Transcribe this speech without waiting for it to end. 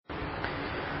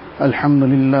الحمد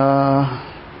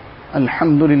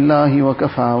لله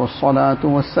وكفى والصلاة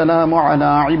والسلام على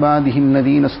عباده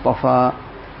الذين اصطفى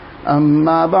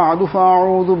أما بعد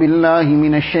فأعوذ بالله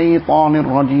من الشيطان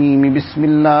الرجيم بسم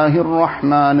الله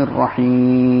الرحمن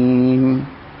الرحيم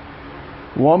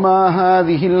وما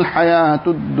هذه الحياة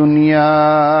الدنيا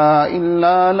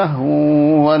إلا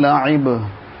لهو ولعب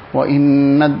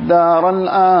وإن الدار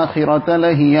الآخرة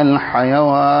لهي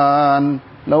الحيوان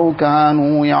لو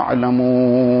كانوا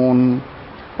يعلمون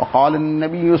وقال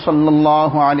النبي صلى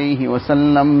الله عليه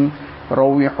وسلم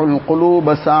روحوا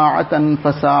القلوب ساعة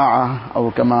فساعة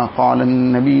أو كما قال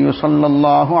النبي صلى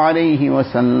الله عليه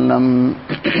وسلم.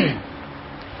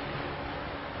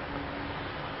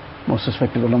 Most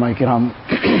respected ulama kiram,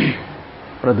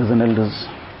 brothers and elders,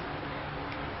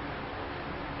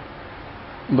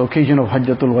 on the occasion of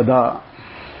Hajjatul Wada,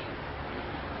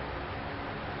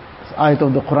 this ayat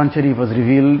of the Quran Sharif was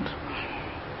revealed.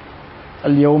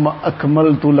 اليوم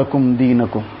أكملت لكم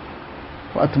دينكم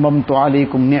وأتممت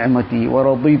عليكم نعمتي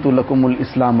ورضيت لكم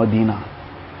الإسلام دينا.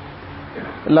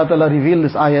 Allah Ta'ala revealed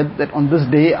this ayat that on this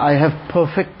day I have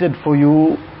perfected for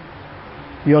you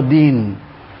your deen.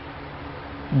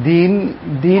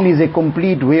 Deen is a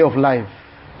complete way of life.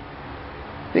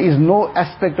 There is no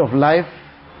aspect of life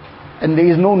and there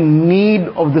is no need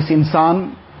of this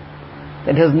insan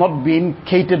that has not been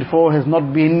catered for, has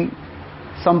not been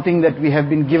something that we have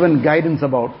been given guidance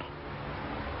about.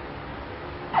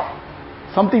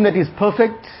 Something that is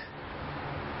perfect,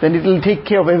 then it will take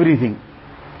care of everything.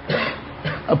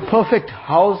 A perfect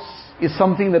house is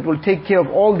something that will take care of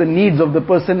all the needs of the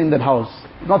person in that house.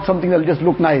 Not something that will just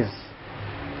look nice.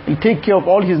 It will take care of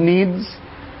all his needs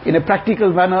in a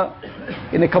practical manner,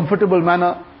 in a comfortable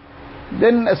manner.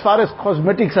 Then as far as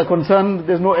cosmetics are concerned,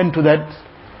 there's no end to that.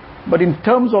 But in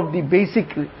terms of the basic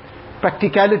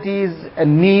practicalities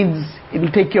and needs, it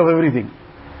will take care of everything.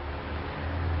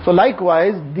 So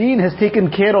likewise, deen has taken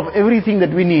care of everything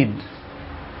that we need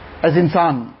as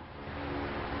insan.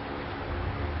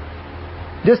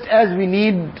 Just as we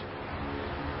need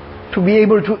to be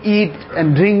able to eat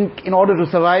and drink in order to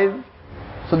survive,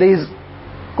 so there is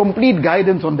complete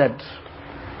guidance on that.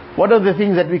 What are the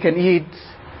things that we can eat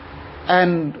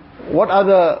and what are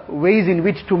the ways in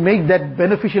which to make that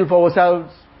beneficial for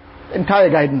ourselves? Entire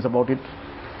guidance about it.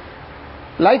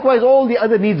 Likewise, all the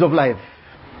other needs of life.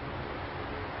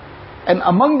 And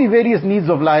among the various needs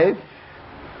of life,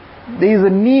 there is a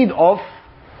need of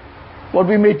what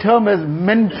we may term as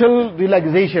mental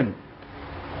relaxation.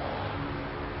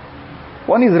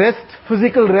 One is rest,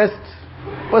 physical rest.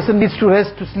 Person needs to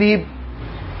rest, to sleep,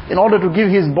 in order to give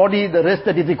his body the rest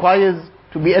that it requires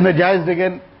to be energized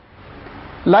again.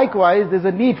 Likewise, there's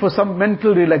a need for some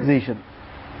mental relaxation.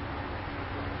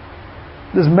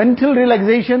 This mental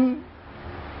relaxation,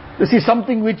 this is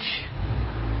something which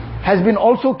has been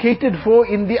also catered for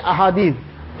in the ahadith,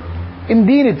 in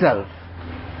deen itself.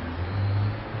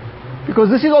 Because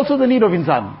this is also the need of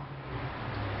insan.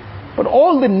 But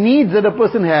all the needs that a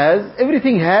person has,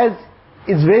 everything has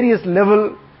its various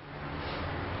level,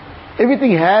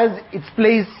 everything has its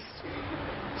place.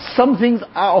 Some things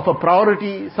are of a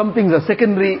priority, some things are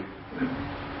secondary.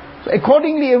 So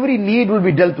accordingly, every need will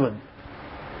be dealt with.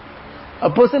 A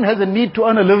person has a need to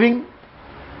earn a living.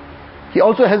 He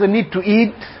also has a need to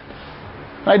eat.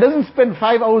 Now, he doesn't spend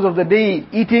 5 hours of the day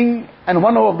eating and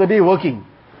 1 hour of the day working.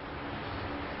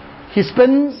 He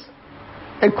spends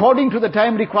according to the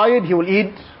time required, he will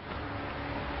eat.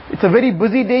 It's a very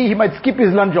busy day, he might skip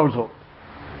his lunch also,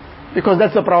 because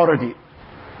that's a priority.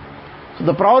 So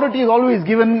the priority is always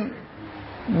given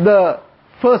the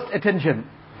first attention.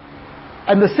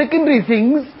 And the secondary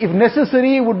things, if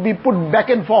necessary, would be put back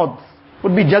and forth,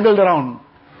 would be juggled around,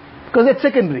 because that's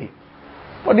secondary.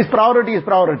 What is priority is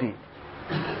priority.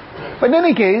 But in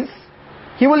any case,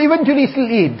 he will eventually still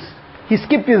eat. He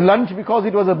skipped his lunch because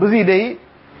it was a busy day,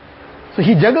 so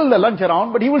he juggled the lunch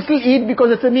around, but he will still eat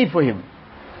because it's a need for him.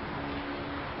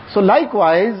 So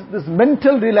likewise, this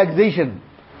mental relaxation,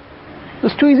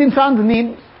 this too is insan's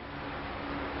need.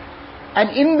 And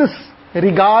in this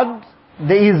regard,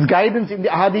 there is guidance in the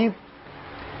ahadith.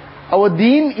 Our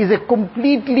deen is a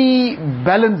completely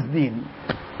balanced deen.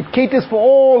 It caters for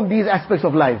all these aspects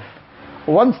of life.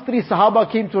 Once 3 Sahaba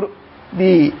came to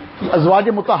the Azwaj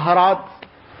Mutahharat,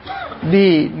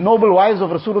 the noble wives of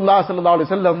Rasulullah sallallahu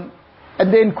alaihi wasallam,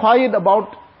 and they inquired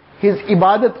about his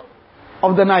ibadat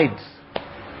of the night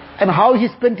and how he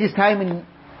spent his time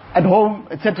at home,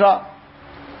 etc.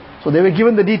 So they were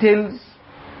given the details.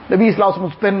 Nabi Sallallahu Alaihi Wasallam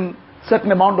would spend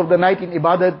certain amount of the night in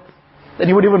ibadat, then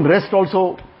he would even rest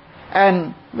also,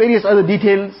 and various other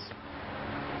details.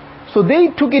 So they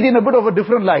took it in a bit of a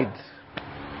different light.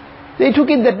 They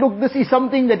took it that, look, this is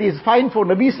something that is fine for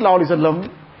Nabi sallallahu alaihi wasallam,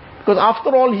 because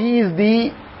after all he is the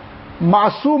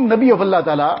Ma'soom Nabi of Allah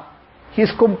Ta'ala. He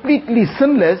is completely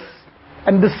sinless,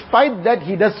 and despite that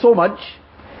he does so much.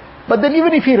 But then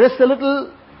even if he rests a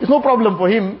little, it's no problem for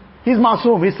him. He's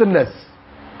Ma'soom, he's sinless.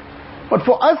 But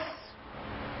for us,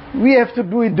 we have to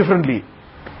do it differently.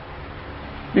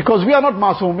 Because we are not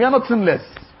Ma'soom, we are not sinless.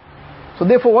 So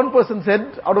therefore one person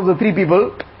said, out of the three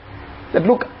people, that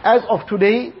look, as of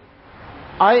today,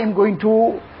 I am going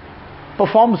to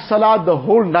perform salah the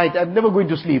whole night. I'm never going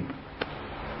to sleep.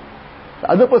 The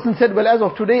other person said, well, as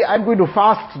of today, I'm going to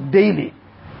fast daily.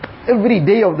 Every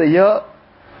day of the year,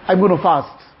 I'm going to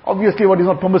fast. Obviously, what is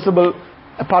not permissible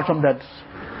apart from that.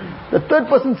 The third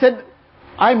person said,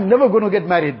 I'm never going to get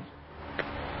married.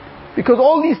 Because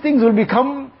all these things will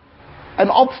become an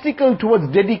obstacle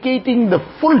towards dedicating the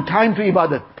full time to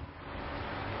ibadat.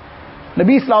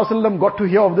 Nabi Sallallahu Alaihi Wasallam got to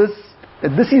hear of this,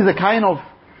 that this is the kind of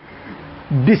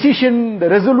decision, the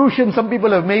resolution some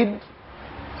people have made.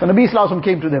 So Nabi Sallallahu Alaihi Wasallam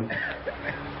came to them.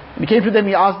 When he came to them,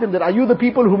 he asked them that, are you the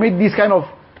people who made these kind of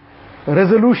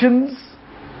resolutions?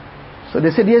 So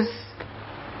they said, yes.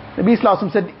 Nabi Sallallahu Alaihi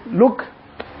Wasallam said, look,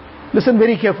 listen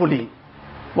very carefully.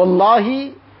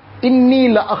 Wallahi,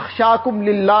 inni la akhshakum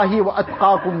lillahi wa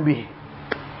atqakum bih.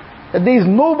 That there is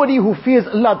nobody who fears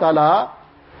Allah Ta'ala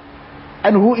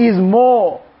and who is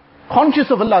more conscious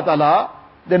of Allah Ta'ala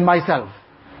than myself.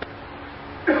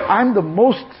 I am the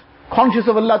most conscious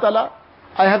of Allah Ta'ala.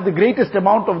 I have the greatest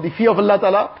amount of the fear of Allah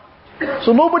Ta'ala.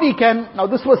 So nobody can, now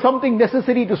this was something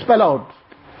necessary to spell out,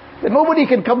 that nobody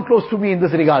can come close to me in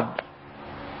this regard.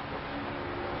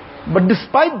 But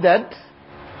despite that,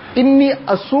 inni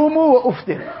asumu wa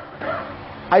uftir.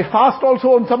 I fast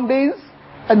also on some days,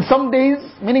 and some days,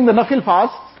 meaning the nafil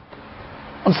fasts,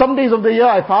 on some days of the year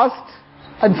I fast,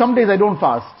 and some days I don't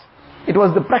fast. It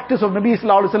was the practice of Nabi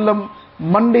Sallallahu Alaihi Wasallam.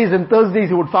 Mondays and Thursdays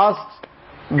he would fast,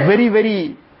 very,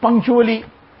 very punctually.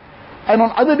 And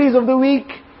on other days of the week,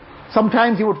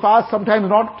 sometimes he would fast, sometimes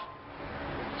not.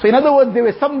 So in other words, there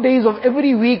were some days of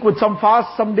every week with some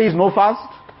fast, some days no fast.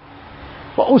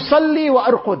 وَأُصَلِّي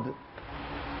وَأَرْقُدْ.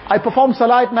 I perform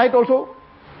salah at night also,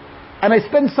 and I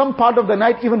spend some part of the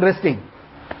night even resting.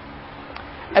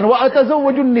 And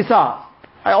وَأَتَزَوَّجُ النِّسَاء.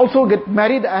 I also get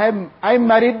married, I am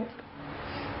married.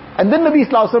 And then Nabi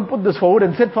Sallallahu Alaihi Wasallam put this forward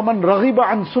and said, فَمَنْ رَغِبَ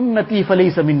عَنْ سُنَّتِي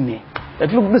فَلَيْسَ مِنِّي. That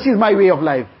look, this is my way of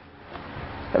life.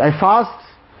 That I fast,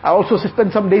 I also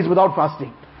spend some days without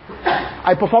fasting.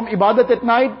 I perform ibadat at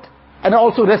night, and I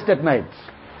also rest at night.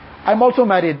 I'm also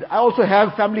married, I also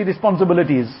have family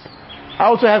responsibilities. I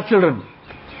also have children.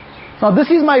 Now this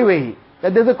is my way,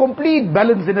 that there's a complete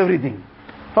balance in everything.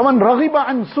 فَمَنْ رَغِبَ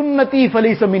عَنْ سُنَّتِي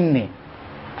فَلَيْسَ مِنِّي.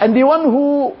 And the one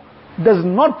who does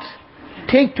not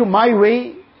take to my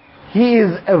way, he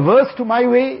is averse to my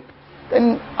way,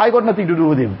 then I got nothing to do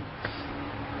with him.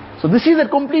 So this is a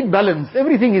complete balance,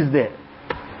 everything is there.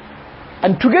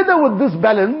 And together with this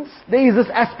balance, there is this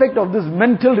aspect of this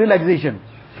mental relaxation.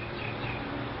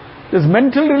 This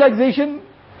mental relaxation,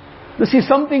 this is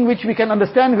something which we can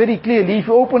understand very clearly. If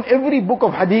you open every book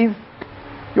of hadith,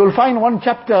 you'll find one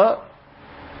chapter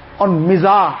on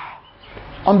mizah,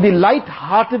 on the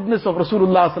light-heartedness of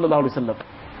Rasulullah Sallallahu Alaihi Wasallam.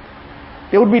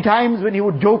 There would be times when he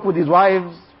would joke with his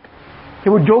wives, he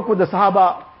would joke with the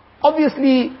Sahaba,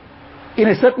 obviously in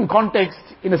a certain context,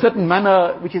 in a certain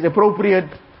manner which is appropriate,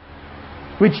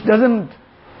 which doesn't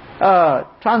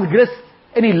transgress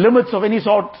any limits of any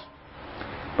sort.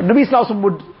 But Nabi Sallallahu Alaihi Wasallam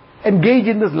would engage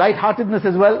in this light-heartedness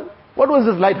as well. What was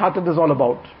this light-heartedness all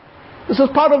about? This was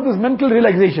part of this mental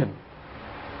relaxation.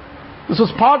 This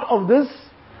was part of this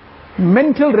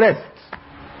mental rest.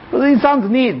 So the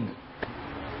insan's need.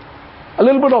 A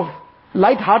little bit of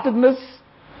light-heartedness,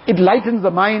 it lightens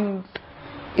the mind,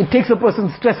 it takes a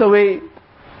person's stress away,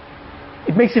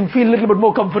 it makes him feel a little bit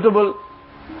more comfortable,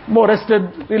 more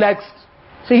rested, relaxed.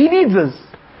 So he needs this.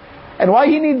 And why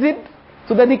he needs it?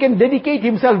 So that he can dedicate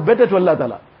himself better to Allah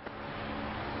Ta'ala,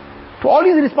 to all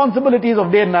his responsibilities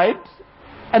of day and night,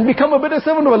 and become a better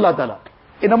servant of Allah Ta'ala,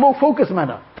 in a more focused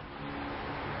manner.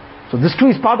 So this too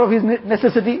is part of his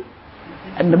necessity.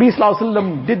 And Nabi Sallallahu Alaihi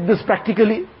Wasallam did this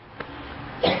practically.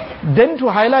 Then to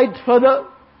highlight further,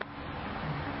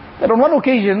 that on one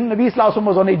occasion, Nabi Sallallahu Alaihi Wasallam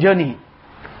was on a journey.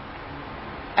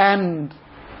 And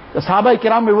the Sahaba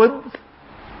Kiram were with,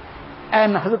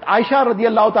 and Hazrat Aisha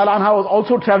radiallahu ta'ala anha was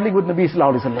also traveling with Nabi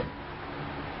Sallallahu Alaihi Wasallam.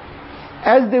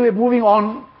 As they were moving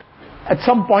on, at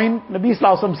some point, Nabi Sallallahu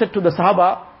Alaihi Wasallam said to the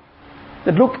Sahaba,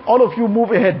 that look, all of you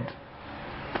move ahead.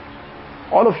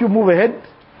 All of you move ahead,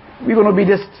 we're going to be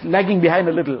just lagging behind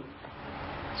a little.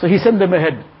 So he sent them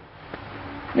ahead.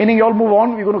 Meaning you all move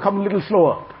on, we're going to come a little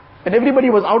slower. and everybody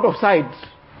was out of sight.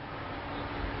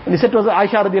 And he said to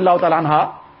Aisha radiallahu ta'ala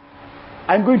anha,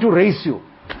 I'm going to race you.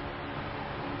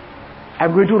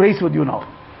 I'm going to race with you now.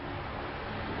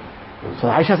 So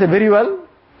Aisha said, very well.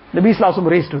 Nabi Sallallahu Alaihi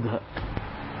Wasallam raced with her.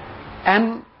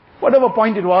 And whatever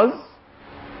point it was,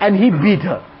 and he beat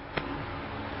her.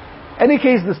 Any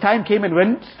case, this time came and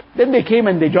went. Then they came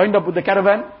and they joined up with the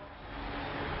caravan.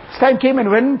 This time came and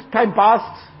went, time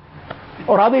passed.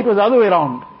 Or rather it was the other way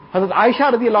around. Hazrat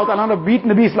Aisha radiallahu ta'ala beat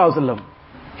Nabi Sallallahu Alaihi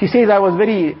Wasallam. She says, I was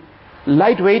very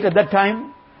lightweight at that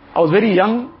time. I was very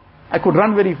young. I could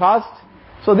run very fast.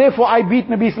 So therefore I beat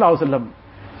Nabi Sallallahu Alaihi Wasallam.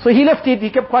 So he left it,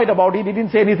 he kept quiet about it, he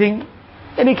didn't say anything.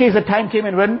 Any case, the time came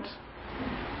and went.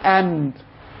 And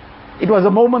it was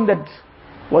a moment that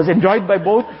was enjoyed by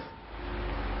both.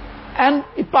 And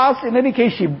it passed. In any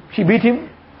case, she beat him.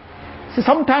 So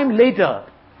sometime later,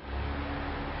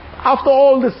 after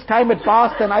all this time had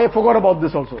passed, and I forgot about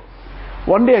this also.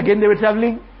 One day again they were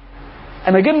traveling,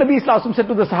 and again Nabi Sallallahu Alaihi Wasallam said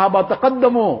to the Sahaba,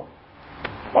 Taqaddamu,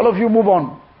 all of you move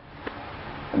on.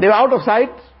 And they were out of sight.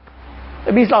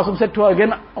 Nabi Sallallahu Alaihi Wasallam said to her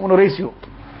again, I'm going to race you.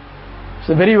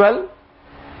 So very well.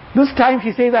 This time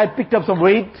she says, I had picked up some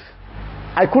weight,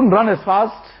 I couldn't run as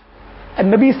fast,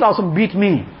 and Nabi Sallallahu Alaihi Wasallam beat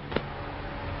me.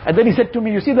 And then he said to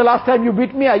me, you see, the last time you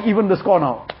beat me, I evened the score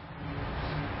now.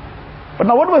 But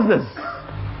now what was this?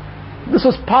 This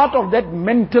was part of that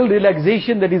mental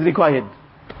relaxation that is required.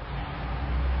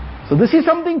 So this is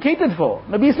something catered for.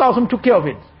 Nabi Sallallahu Alaihi Wasallam took care of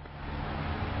it.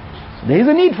 So there is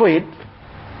a need for it.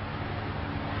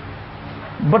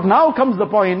 But now comes the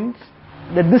point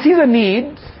that this is a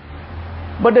need,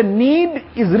 but a need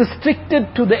is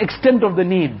restricted to the extent of the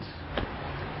need.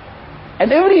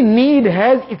 And every need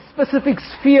has its specific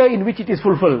sphere in which it is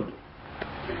fulfilled.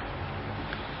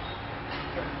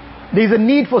 There is a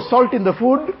need for salt in the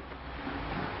food,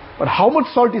 but how much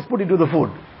salt is put into the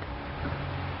food?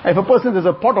 If a person has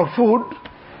a pot of food,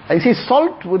 I say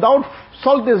salt, without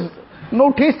salt there's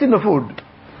no taste in the food.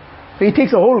 So he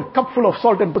takes a whole cupful of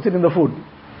salt and puts it in the food.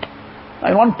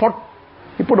 In one pot,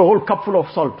 he put a whole cupful of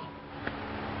salt.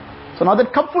 So now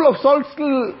that cupful of salt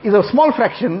still is a small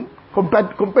fraction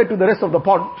compared to the rest of the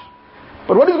pot.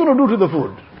 But what is it going to do to the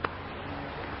food?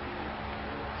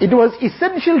 It was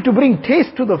essential to bring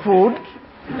taste to the food,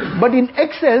 but in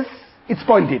excess, it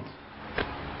spoiled it.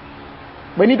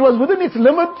 When it was within its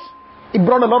limit, it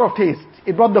brought a lot of taste.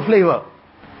 It brought the flavor.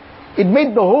 It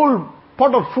made the whole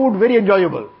pot of food very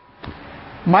enjoyable.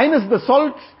 Minus the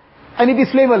salt, and it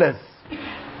is flavorless.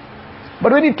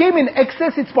 But when it came in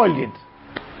excess, it spoiled it.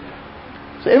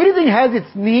 So everything has its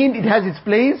need, it has its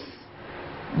place,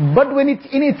 but when it's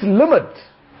in its limit,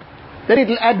 then it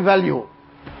will add value.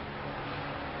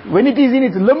 When it is in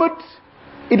its limit,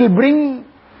 it will bring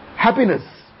happiness.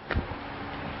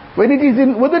 When it is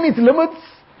within its limits,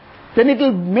 then it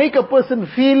will make a person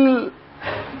feel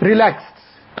relaxed.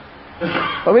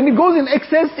 But when it goes in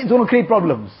excess, it's going to create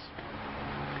problems.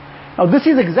 Now this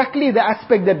is exactly the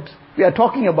aspect that we are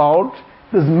talking about,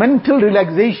 this mental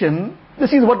relaxation.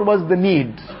 This is what was the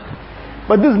need.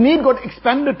 But this need got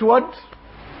expanded to what?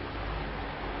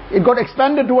 It got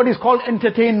expanded to what is called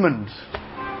entertainment.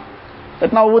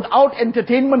 That now without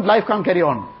entertainment, life can't carry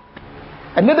on.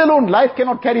 And let alone life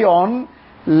cannot carry on,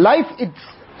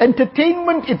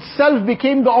 entertainment itself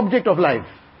became the object of life.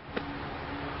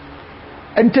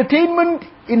 Entertainment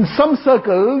in some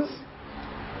circles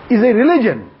is a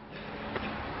religion.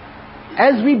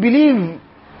 As we believe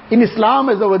in Islam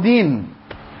as our deen,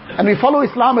 and we follow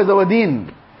Islam as our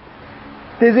deen,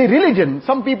 there's a religion.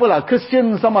 Some people are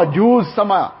Christians, some are Jews,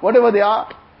 some are whatever they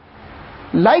are.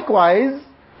 Likewise,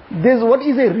 there's what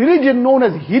is a religion known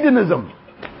as hedonism.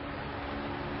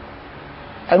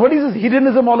 And what is this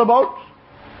hedonism all about?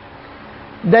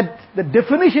 That the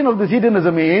definition of this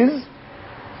hedonism is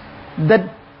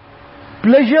that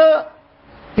pleasure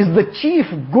is the chief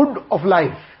good of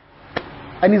life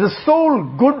and is the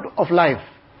sole good of life.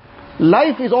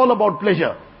 Life is all about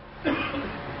pleasure.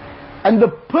 And the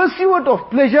pursuit of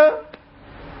pleasure,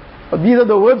 these are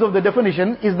the words of the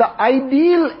definition, is the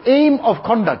ideal aim of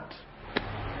conduct.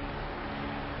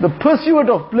 The pursuit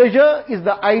of pleasure is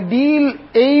the ideal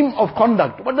aim of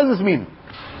conduct. What does this mean?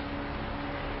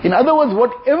 In other words,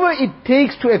 whatever it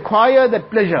takes to acquire that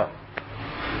pleasure,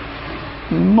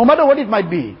 no matter what it might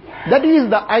be, that is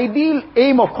the ideal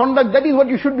aim of conduct, that is what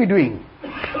you should be doing.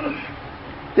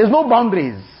 There's no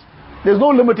boundaries, there's no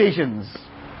limitations,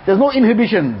 there's no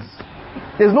inhibitions,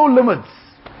 there's no limits.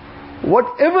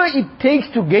 Whatever it takes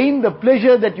to gain the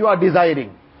pleasure that you are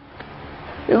desiring.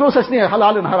 There's no such thing as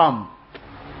halal and haram.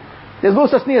 There's no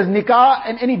such thing as nikah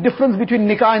and any difference between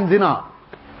nikah and zina.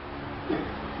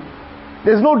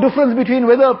 There's no difference between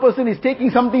whether a person is taking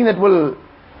something that will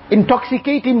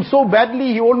intoxicate him so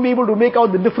badly he won't be able to make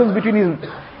out the difference between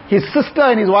his sister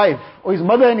and his wife, or his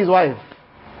mother and his wife.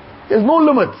 There's no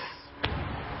limits.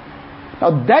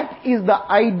 Now that is the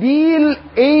ideal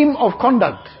aim of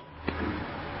conduct.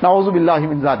 Na'udhu billahi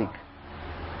min zalik.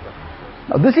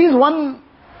 Now this is one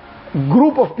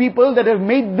group of people that have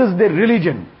made this their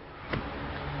religion.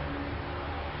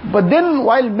 But then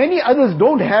while many others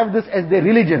don't have this as their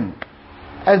religion,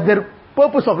 as their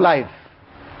purpose of life,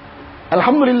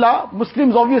 Alhamdulillah,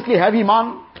 Muslims obviously have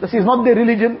Iman. This is not their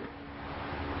religion.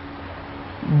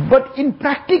 But in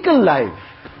practical life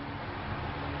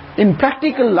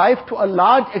to a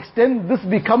large extent, this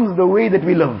becomes the way that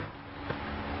we live.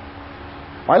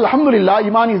 While Alhamdulillah,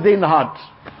 Iman is there in the heart.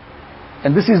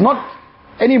 And this is not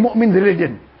any mu'min's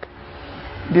religion.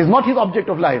 It is not his object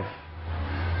of life.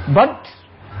 But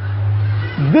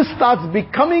this starts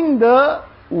becoming the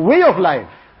way of life.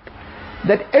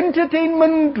 That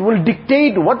entertainment will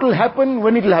dictate what will happen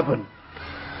when it will happen.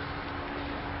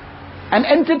 And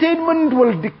entertainment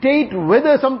will dictate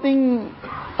whether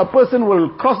a person will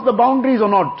cross the boundaries or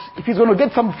not. If he's going to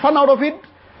get some fun out of it,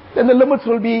 then the limits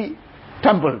will be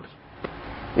tempered.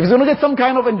 If he's going to get some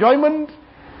kind of enjoyment,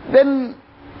 then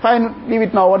fine, leave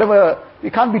it now, whatever.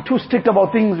 We can't be too strict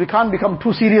about things, we can't become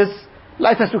too serious.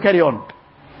 Life has to carry on.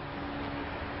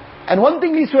 And one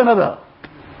thing leads to another.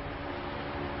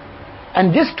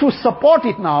 And just to support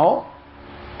it now,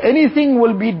 anything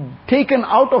will be taken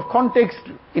out of context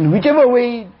in whichever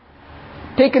way,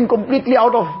 taken completely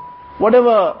out of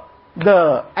whatever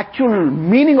the actual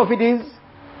meaning of it is,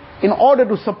 in order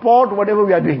to support whatever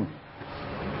we are doing.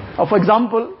 For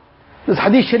example, this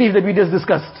hadith sharif that we just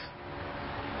discussed.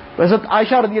 Hazrat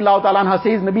Aisha radiallahu ta'ala anha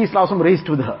says, Nabi sallallahu alaihi wasallam raced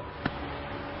with her.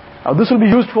 Now this will be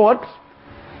used for what?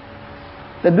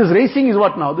 That this racing is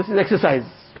what now? This is exercise.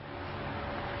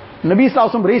 Nabi sallallahu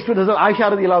alaihi wasallam raced with Hazrat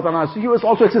Aisha radiallahu ta'ala anha, so he was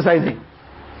also exercising.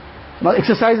 Now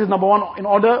exercise is number one in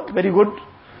order, very good.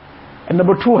 And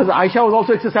number two, Hazrat Aisha was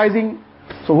also exercising,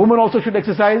 so women also should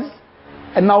exercise.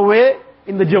 And now where?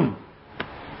 In the gym.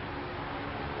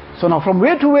 So now from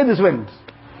where to where this went?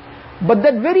 But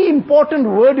that very important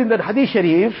word in that hadith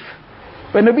sharif,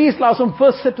 when Nabi sallallahu alaihi wasallam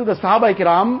first said to the Sahaba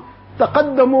Kiram,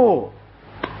 taqaddamu,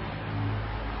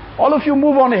 all of you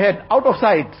move on ahead, out of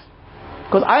sight,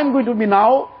 because I am going to be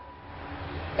now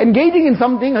engaging in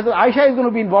something, Hazrat Aisha is going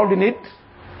to be involved in it.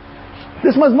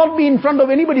 This must not be in front of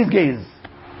anybody's gaze.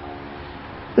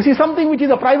 This is something which is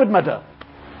a private matter.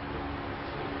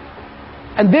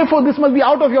 And therefore this must be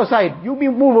out of your sight. You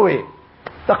move away.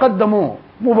 Taqaddamu,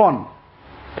 move on.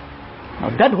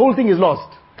 Now that whole thing is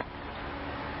lost.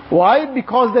 Why?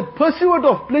 Because that pursuit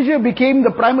of pleasure became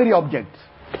the primary object.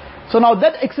 So now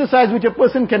that exercise which a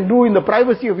person can do in the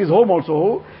privacy of his home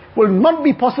also, will not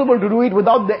be possible to do it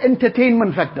without the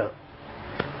entertainment factor.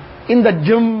 In that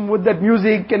gym, with that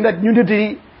music and that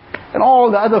nudity, and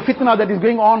all the other fitna that is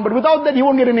going on, but without that he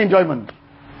won't get any enjoyment.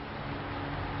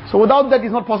 So without that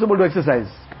it's not possible to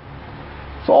exercise.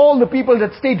 So all the people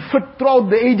that stayed fit throughout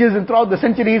the ages and throughout the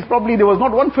centuries, probably there was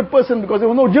not one fit person because there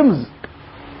were no gyms.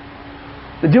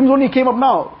 The gyms only came up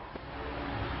now.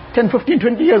 10, 15,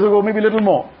 20 years ago, maybe a little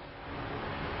more.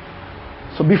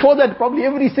 So before that, probably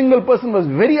every single person was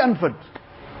very unfit.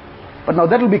 But now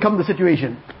that will become the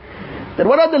situation. That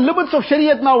what are the limits of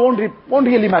Shariat now won't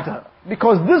really matter.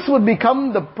 Because this would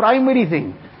become the primary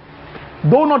thing.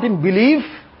 Though not in belief,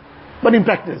 but in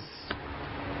practice.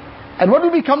 And what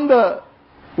will become the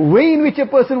way in which a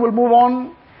person will move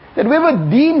on? That wherever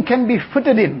deen can be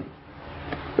fitted in,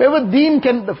 wherever deen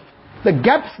can, the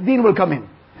gaps deen will come in.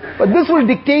 But this will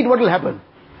dictate what will happen.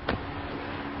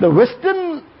 The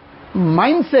Western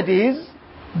mindset is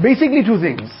basically two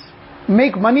things.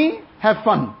 Make money, have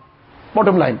fun.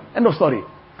 Bottom line. End of story.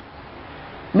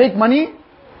 Make money,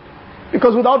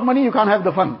 because without money you can't have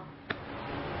the fun.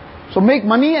 So make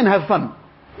money and have fun.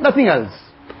 Nothing else.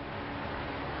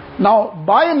 Now,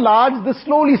 by and large, this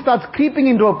slowly starts creeping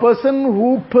into a person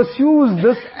who pursues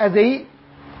this as a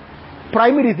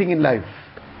primary thing in life.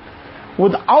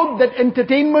 Without that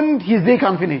entertainment, his day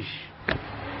can't finish.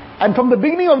 And from the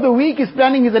beginning of the week, he's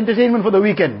planning his entertainment for the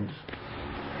weekend.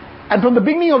 And from the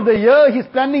beginning of the year, he's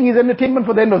planning his entertainment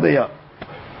for the end of the year.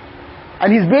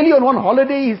 And he's barely on one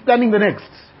holiday, he's planning the next.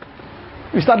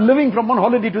 We start living from one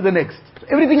holiday to the next.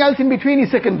 Everything else in between is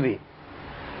secondary.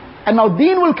 And now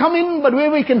deen will come in, but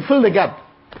wherever he can fill the gap.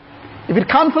 If it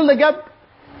can't fill the gap,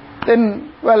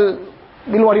 then, well,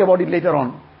 we'll worry about it later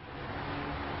on.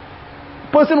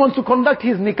 Person wants to conduct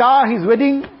his nikah, his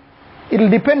wedding, it'll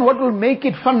depend what will make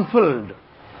it fun-filled.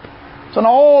 So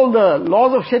now all the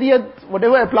laws of Shariat,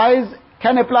 whatever applies,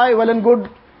 can apply, well and good.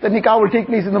 the nikah will take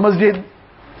place in the masjid.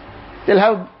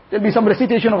 There'll be some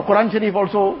recitation of Quran Sharif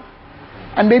also.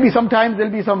 And maybe sometimes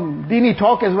there'll be some dini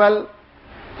talk as well.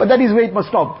 But that is where it must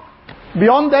stop.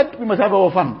 Beyond that, we must have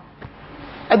our fun.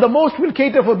 At the most, we'll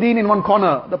cater for deen in one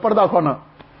corner, the parda corner.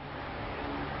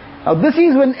 Now this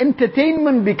is when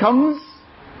entertainment becomes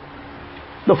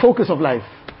the focus of life.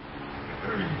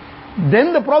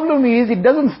 Then the problem is, it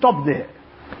doesn't stop there.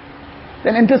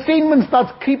 Then entertainment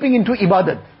starts creeping into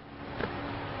ibadat.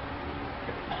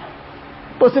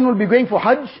 Person will be going for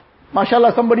Hajj,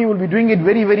 mashallah, somebody will be doing it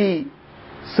very, very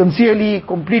sincerely,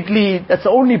 completely, that's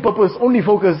the only purpose, only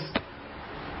focus.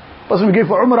 Person will go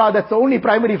for Umrah, that's the only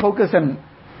primary focus, and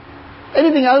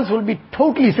anything else will be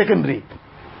totally secondary.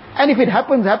 And if it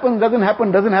happens, happens, doesn't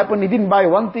happen, he didn't buy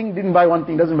one thing,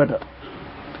 doesn't matter.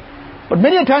 But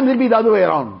many a times it'll be the other way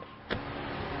around.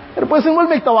 The person will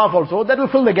make tawaf also, that will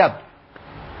fill the gap.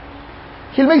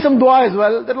 He'll make some dua as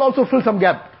well, that will also fill some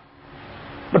gap.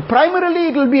 But primarily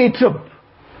it will be a trip.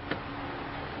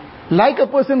 Like a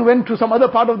person went to some other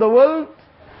part of the world,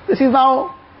 this is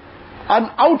now an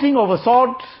outing of a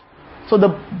sort. So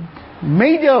the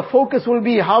major focus will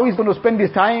be how he's going to spend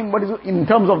his time, what is in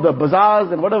terms of the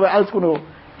bazaars and whatever else going to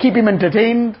keep him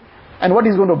entertained, and what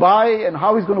he's going to buy, and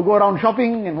how he's going to go around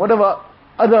shopping, and whatever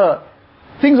other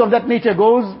things of that nature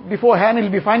goes. Beforehand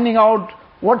he'll be finding out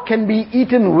what can be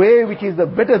eaten where, which is the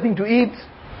better thing to eat.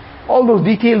 All those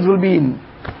details will be in.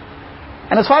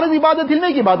 And as far as ibadat, he'll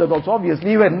make ibadat also,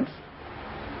 obviously, events.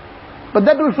 But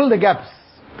that will fill the gaps.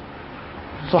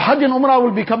 So Hajj and Umrah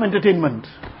will become entertainment.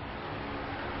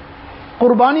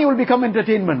 Qurbani will become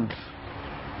entertainment.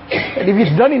 And if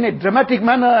it's done in a dramatic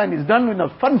manner, and it's done in a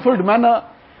fun-filled manner,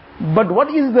 but what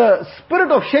is the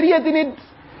spirit of Shariat in it?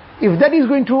 If that is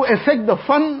going to affect the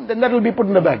fun, then that will be put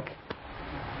in the back.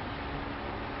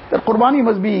 The Qurbani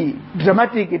must be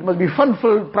dramatic, it must be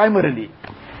fun-filled primarily.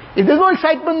 If there's no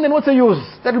excitement, then what's the use?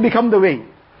 That will become the way.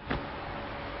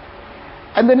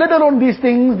 And then let alone these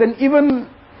things, then even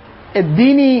a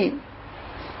dini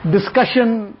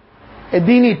discussion, a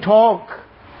dini talk,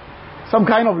 some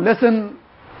kind of lesson,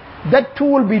 that too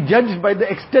will be judged by the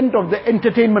extent of the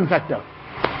entertainment factor.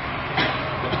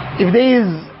 If there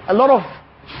is a lot of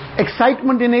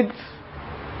excitement in it,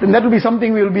 then that will be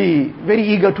something we will be very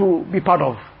eager to be part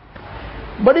of.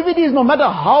 But if it is, no matter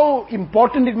how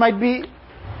important it might be,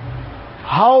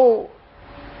 how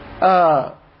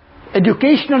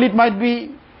educational it might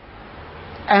be,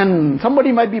 and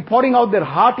somebody might be pouring out their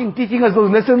heart in teaching us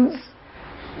those lessons,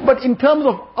 but in terms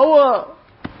of our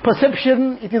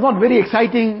perception, it is not very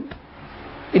exciting,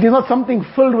 it is not something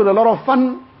filled with a lot of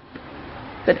fun,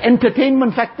 that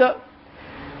entertainment factor,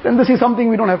 then this is something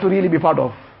we don't have to really be part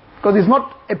of. Because it's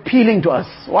not appealing to us.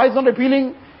 Why it's not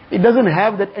appealing? It doesn't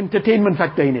have that entertainment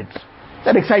factor in it,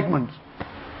 that excitement.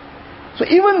 So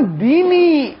even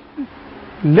dini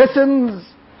lessons,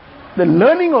 the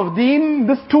learning of deen,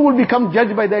 this too will become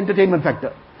judged by the entertainment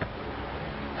factor.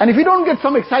 And if you don't get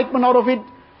some excitement out of it,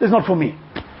 this is not for me.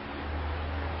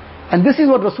 And this is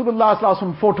what Rasulullah sallallahu alaihi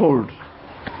wasallam foretold.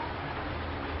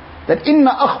 That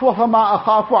inna akhwafa ma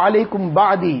akhafu alaykum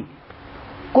ba'di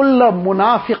kulla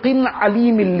munafiqin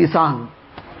alimil lisan.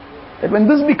 That when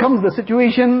this becomes the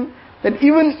situation, that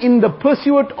even in the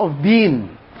pursuit of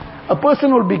deen, a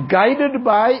person will be guided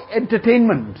by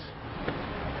entertainment.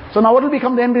 So now what will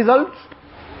become the end result?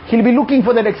 He'll be looking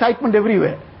for that excitement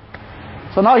everywhere.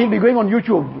 So now he'll be going on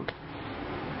YouTube.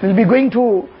 He'll be going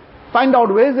to find out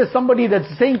where is there somebody that's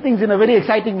saying things in a very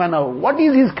exciting manner. What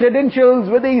is his credentials,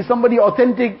 whether he's somebody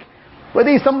authentic, whether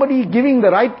he's somebody giving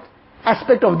the right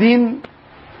aspect of deen.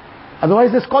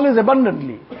 Otherwise there's scholars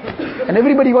abundantly. And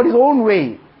everybody got his own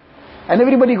way. And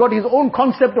everybody got his own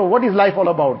concept of what is life all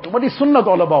about. What is sunnah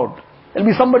all about. There'll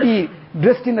be somebody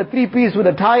dressed in a three-piece with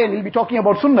a tie and he'll be talking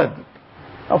about sunnah.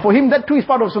 Now for him that too is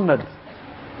part of sunnah.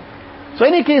 So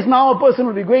in any case now a person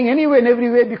will be going anywhere and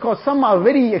everywhere because some are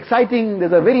very exciting.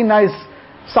 There's a very nice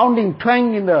sounding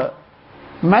twang in the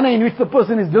manner in which the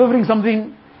person is delivering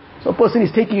something. So a person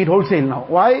is taking it wholesale now.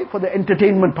 Why? For the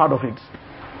entertainment part of it.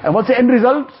 And what's the end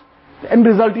result? The end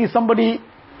result is somebody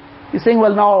is saying,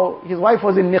 well now his wife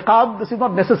was in niqab, this is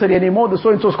not necessary anymore, the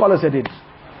so-and-so scholar said it.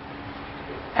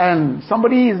 And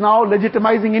somebody is now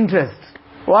legitimizing interest.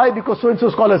 Why? Because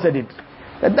so-and-so scholar said it.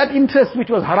 That interest which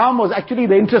was haram was actually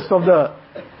the interest of the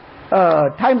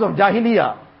times of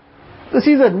Jahiliyyah. This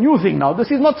is a new thing now. This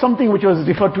is not something which was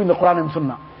referred to in the Quran and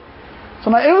Sunnah. So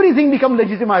now everything becomes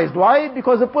legitimized. Why?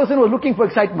 Because the person was looking for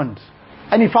excitement.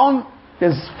 And he found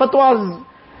there's fatwas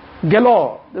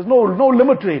galore. There's no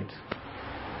limit to it.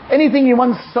 Anything he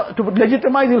wants to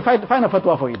legitimize, he'll find a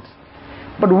fatwa for it.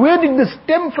 But where did this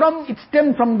stem from? It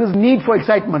stemmed from this need for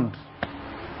excitement.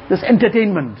 this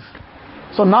entertainment.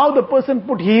 So now the person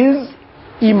put his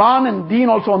Iman and Deen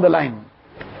also on the line.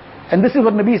 And this is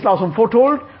what Nabi Sallallahu Alaihi Wasallam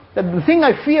foretold, that the thing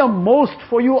I fear most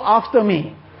for you after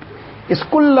me is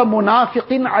kulla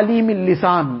munafiqin alimil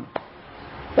lisan.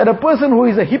 That a person who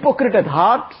is a hypocrite at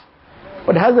heart,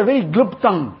 but has a very glib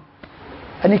tongue,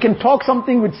 and he can talk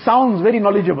something which sounds very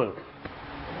knowledgeable.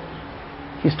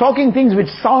 He's talking things which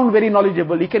sound very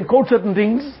knowledgeable. He can quote certain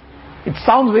things, it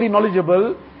sounds very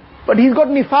knowledgeable, but he's got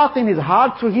nifaq in his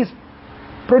heart, so he's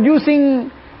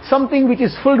producing something which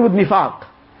is filled with nifaq.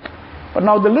 But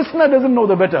now the listener doesn't know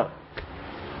the better.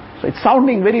 So it's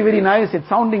sounding very, very nice, it's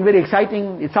sounding very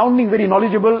exciting, it's sounding very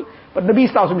knowledgeable, but Nabi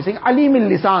Sallallahu Alaihi Wasallam is saying, alimil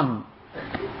lisan.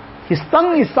 His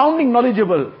tongue is sounding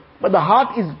knowledgeable, but the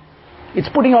heart it's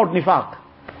putting out nifaq.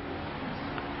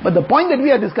 But the point that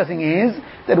we are discussing is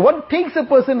that what takes a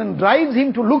person and drives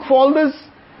him to look for all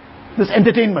this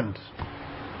entertainment.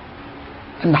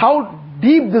 And how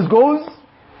deep this goes,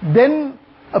 then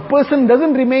a person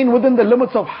doesn't remain within the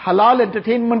limits of halal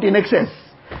entertainment in excess.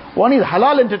 One is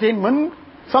halal entertainment,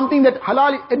 something that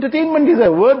halal entertainment is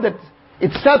a word that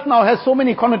itself now has so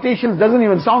many connotations, doesn't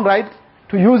even sound right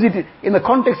to use it in the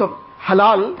context of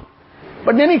halal.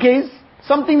 But in any case,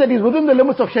 something that is within the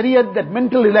limits of Shariah, that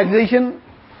mental relaxation,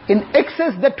 in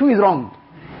excess, that too is wrong.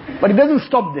 But it doesn't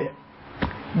stop there.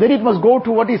 Then it must go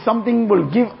to what is something will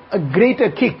give a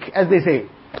greater kick, as they say.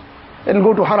 Then it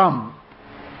will go to haram.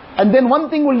 And then one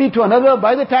thing will lead to another.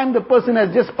 By the time the person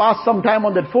has just passed some time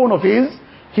on that phone of his,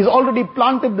 he's already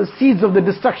planted the seeds of the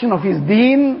destruction of his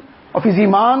deen, of his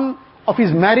iman, of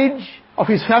his marriage, of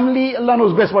his family, Allah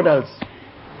knows best what else.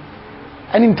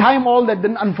 And in time all that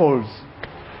then unfolds.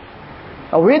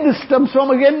 Now where this stems from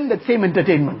again? That same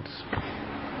entertainment.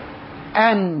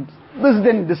 And this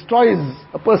then destroys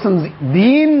a person's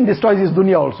deen, destroys his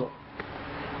dunya also.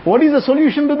 What is the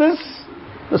solution to this?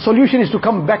 The solution is to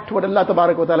come back to what Allah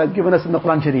Tabarak wa Ta'ala has given us in the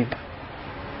Quran Sharif.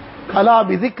 Ala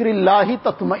bi dhikrillahi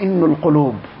tatma'innul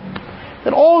qulub.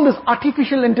 That all this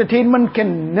artificial entertainment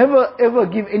can never ever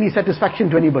give any satisfaction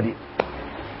to anybody.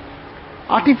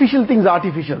 Artificial things are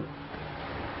artificial.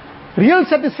 Real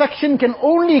satisfaction can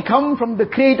only come from the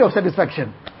creator of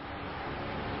satisfaction.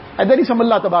 And that is from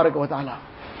Allah Tabarak wa Ta'ala.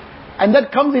 And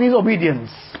that comes in his obedience,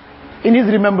 in his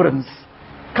remembrance.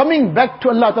 Coming back to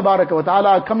Allah Tabarak wa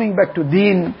Ta'ala, coming back to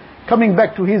deen, coming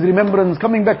back to his remembrance,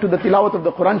 coming back to the tilawat of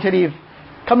the Quran Sharif,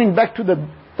 coming back to the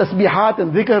tasbihat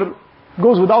and dhikr,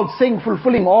 goes without saying,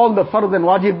 fulfilling all the fard and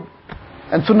wajib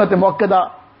and sunnat and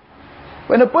muakkada.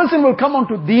 When a person will come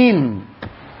onto deen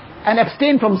and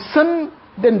abstain from sin,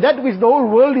 then that which the whole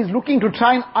world is looking to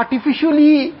try and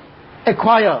artificially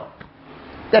acquire,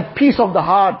 that peace of the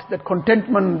heart, that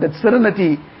contentment, that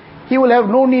serenity, he will have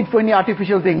no need for any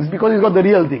artificial things because he's got the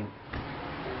real thing.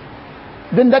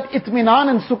 Then that itminan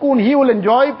and sukoon he will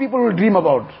enjoy, people will dream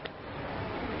about.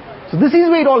 So this is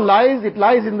where it all lies. It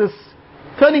lies in this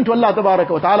turning to Allah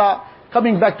Tabaraka wa Ta'ala,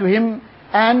 coming back to him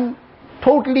and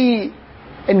totally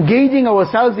engaging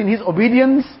ourselves in his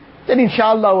obedience. Then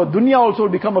inshallah our dunya also will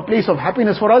become a place of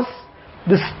happiness for us,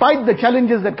 despite the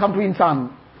challenges that come to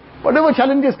insan. Whatever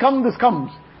challenges come, this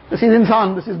comes. This is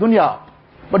insan, this is dunya.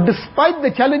 But despite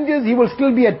the challenges, he will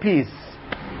still be at peace.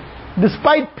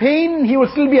 Despite pain, he will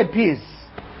still be at peace.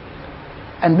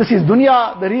 And this is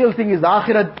dunya. The real thing is the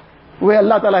akhirat, where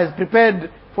Allah Ta'ala has prepared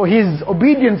for his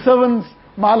obedient servants,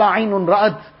 ma la aynun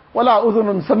ra'at, wa la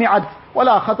udhunun sami'at, wa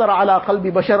la khatara ala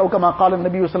qalbi bashar, or kama qala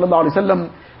an-Nabi sallallahu alayhi wa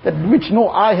sallam, that which no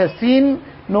eye has seen,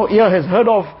 no ear has heard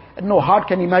of, and no heart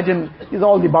can imagine. These are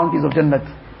all the bounties of Jannat.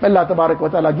 May Allah Tabarak wa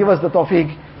Ta'ala give us the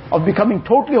tawfiq of becoming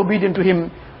totally obedient to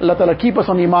him. Allah Ta'ala keep us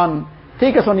on iman,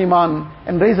 take us on iman,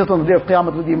 and raise us on the day of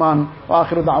Qiyamah with iman. Wa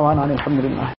akhiru da'wana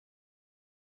alhamdulillah.